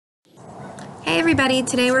everybody,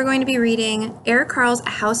 today we're going to be reading Carle's A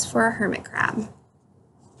House for a Hermit Crab.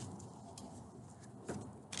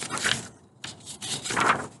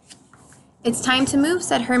 It's time to move,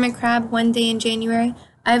 said Hermit Crab one day in January.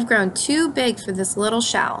 I've grown too big for this little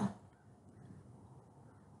shell.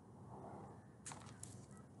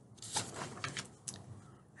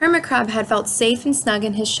 Hermit Crab had felt safe and snug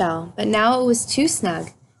in his shell, but now it was too snug.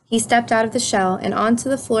 He stepped out of the shell and onto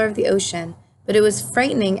the floor of the ocean, but it was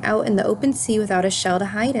frightening out in the open sea without a shell to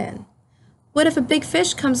hide in. What if a big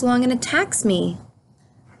fish comes along and attacks me?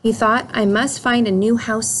 He thought, I must find a new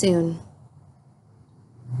house soon.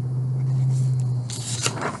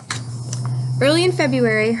 Early in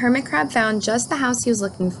February, Hermit Crab found just the house he was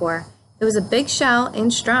looking for. It was a big shell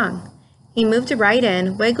and strong. He moved it right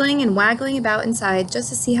in, wiggling and waggling about inside just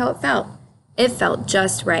to see how it felt. It felt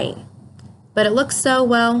just right. But it looked so,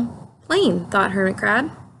 well, plain, thought Hermit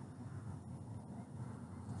Crab.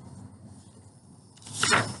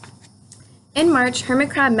 In March, Hermit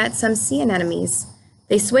Crab met some sea anemones.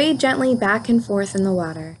 They swayed gently back and forth in the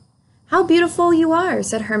water. How beautiful you are,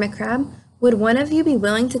 said Hermit Crab. Would one of you be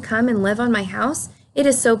willing to come and live on my house? It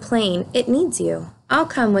is so plain, it needs you. I'll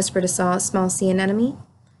come, whispered a small sea anemone.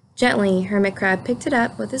 Gently, Hermit Crab picked it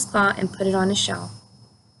up with his claw and put it on his shell.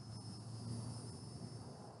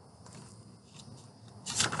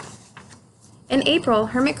 In April,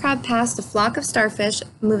 Hermit Crab passed a flock of starfish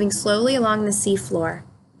moving slowly along the sea floor.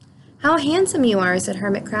 How handsome you are, said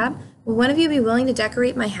Hermit Crab. Would one of you be willing to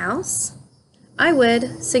decorate my house? I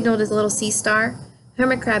would, signaled his little sea star.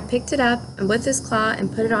 Hermit Crab picked it up and with his claw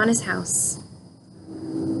and put it on his house.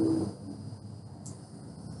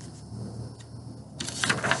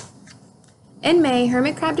 In May,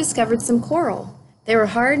 Hermit Crab discovered some coral. They were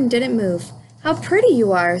hard and didn't move. How pretty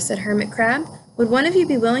you are, said Hermit Crab. Would one of you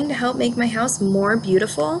be willing to help make my house more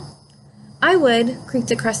beautiful? I would, creaked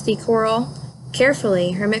a crusty coral.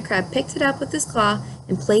 Carefully, Hermit Crab picked it up with his claw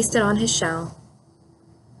and placed it on his shell.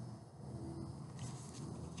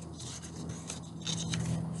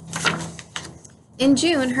 In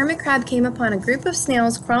June, Hermit Crab came upon a group of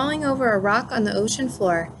snails crawling over a rock on the ocean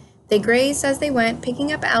floor. They grazed as they went,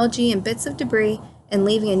 picking up algae and bits of debris and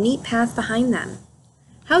leaving a neat path behind them.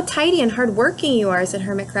 How tidy and hard-working you are, said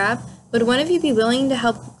Hermit Crab. Would one of you be willing to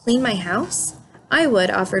help clean my house? I would,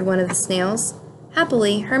 offered one of the snails.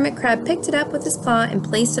 Happily, Hermit Crab picked it up with his claw and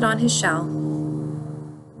placed it on his shell.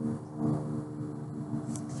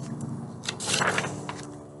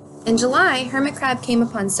 In July, Hermit Crab came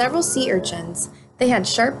upon several sea urchins. They had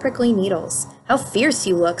sharp, prickly needles. How fierce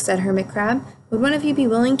you look, said Hermit Crab. Would one of you be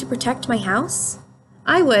willing to protect my house?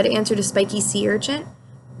 I would, answered a spiky sea urchin.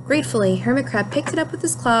 Gratefully, Hermit Crab picked it up with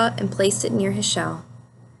his claw and placed it near his shell.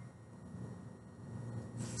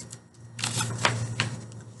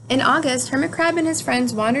 In August, Hermit Crab and his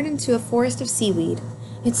friends wandered into a forest of seaweed.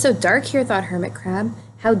 It's so dark here, thought Hermit Crab.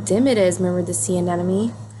 How dim it is, murmured the sea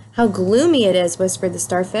anemone. How gloomy it is, whispered the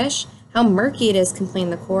starfish. How murky it is,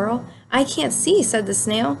 complained the coral. I can't see, said the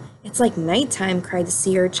snail. It's like nighttime, cried the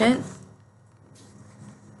sea urchin.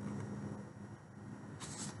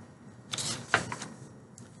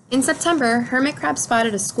 In September, Hermit Crab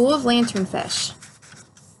spotted a school of lanternfish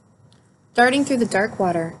darting through the dark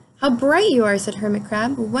water. How bright you are, said Hermit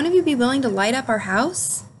Crab. Would one of you be willing to light up our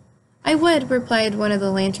house? I would, replied one of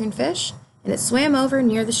the lanternfish, and it swam over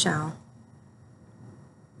near the shell.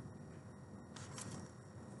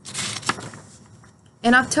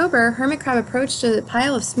 In October, Hermit Crab approached a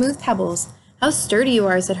pile of smooth pebbles. How sturdy you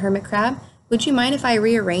are, said Hermit Crab. Would you mind if I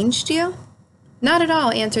rearranged you? Not at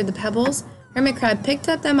all, answered the pebbles. Hermit Crab picked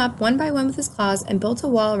them up one by one with his claws and built a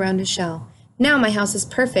wall around his shell. Now my house is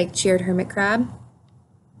perfect, cheered Hermit Crab.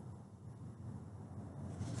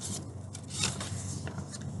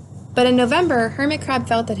 But in November, Hermit Crab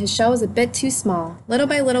felt that his shell was a bit too small. Little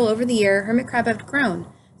by little over the year, Hermit Crab had grown.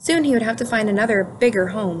 Soon he would have to find another, bigger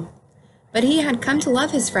home. But he had come to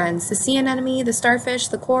love his friends, the sea anemone, the starfish,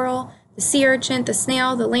 the coral, the sea urchin, the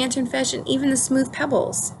snail, the lanternfish, and even the smooth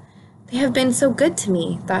pebbles. They have been so good to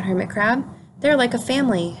me, thought Hermit Crab. They're like a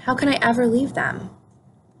family. How can I ever leave them?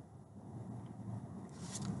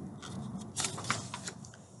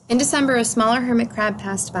 In December, a smaller hermit crab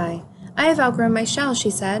passed by. I have outgrown my shell, she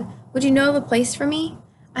said. Would you know of a place for me?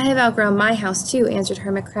 I have outgrown my house too, answered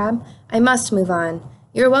Hermit Crab. I must move on.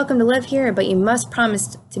 You are welcome to live here, but you must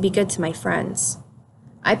promise to be good to my friends.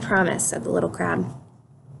 I promise, said the little crab.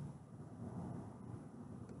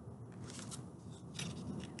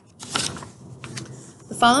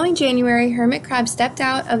 The following January, Hermit Crab stepped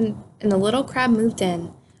out and the little crab moved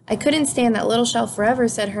in. I couldn't stay in that little shell forever,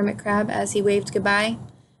 said Hermit Crab as he waved goodbye.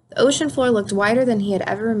 The ocean floor looked wider than he had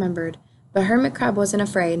ever remembered. But Hermit Crab wasn't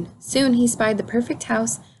afraid. Soon he spied the perfect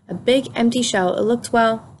house, a big empty shell. It looked,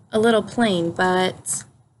 well, a little plain, but...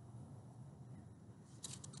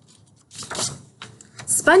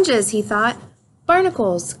 Sponges, he thought.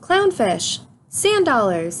 Barnacles, clownfish, sand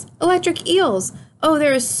dollars, electric eels. Oh,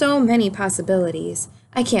 there are so many possibilities.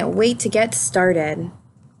 I can't wait to get started.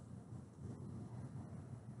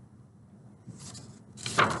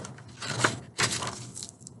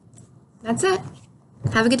 That's it.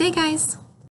 Have a good day, guys.